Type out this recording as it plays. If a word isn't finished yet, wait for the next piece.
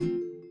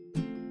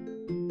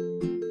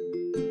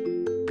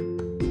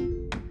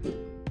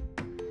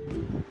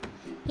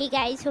Hey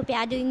guys, hope you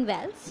are doing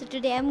well. So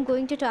today I'm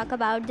going to talk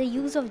about the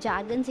use of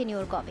jargons in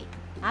your copy.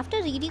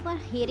 After reading or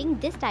hearing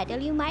this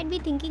title, you might be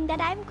thinking that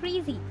I'm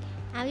crazy.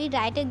 Every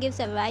writer gives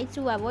advice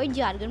to avoid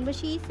jargon, but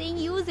she is saying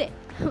use it.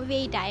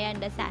 Wait, I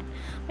understand.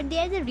 But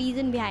there's a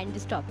reason behind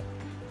this topic.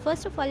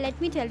 First of all,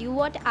 let me tell you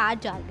what are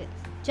jargons.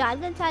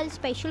 Jargons are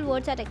special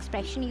words or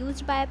expressions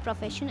used by a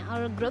profession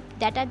or a group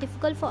that are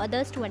difficult for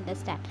others to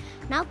understand.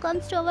 Now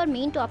comes to our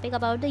main topic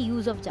about the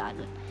use of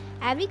jargon.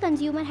 Every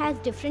consumer has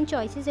different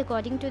choices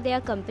according to their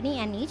company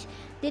and niche.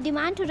 They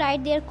demand to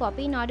write their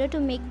copy in order to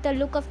make the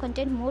look of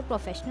content more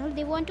professional.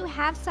 They want to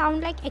have sound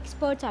like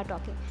experts are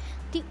talking.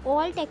 The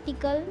all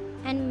technical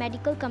and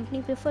medical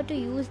company prefer to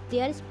use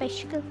their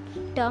special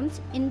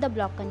terms in the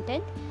blog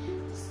content.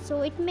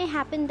 So it may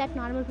happen that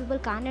normal people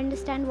can't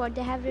understand what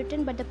they have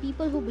written, but the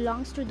people who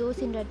belongs to those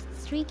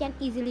industry can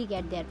easily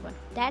get their point.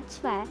 That's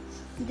why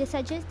they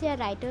suggest their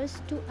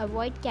writers to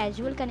avoid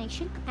casual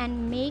connection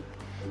and make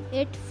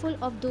it full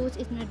of those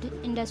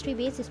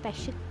industry-based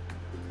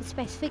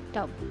specific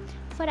terms.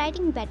 For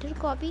writing better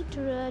copy,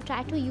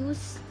 try to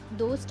use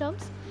those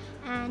terms,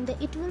 and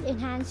it will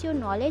enhance your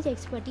knowledge,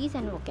 expertise,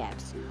 and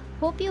vocabs.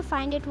 Hope you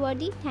find it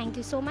worthy. Thank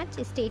you so much.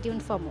 Stay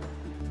tuned for more.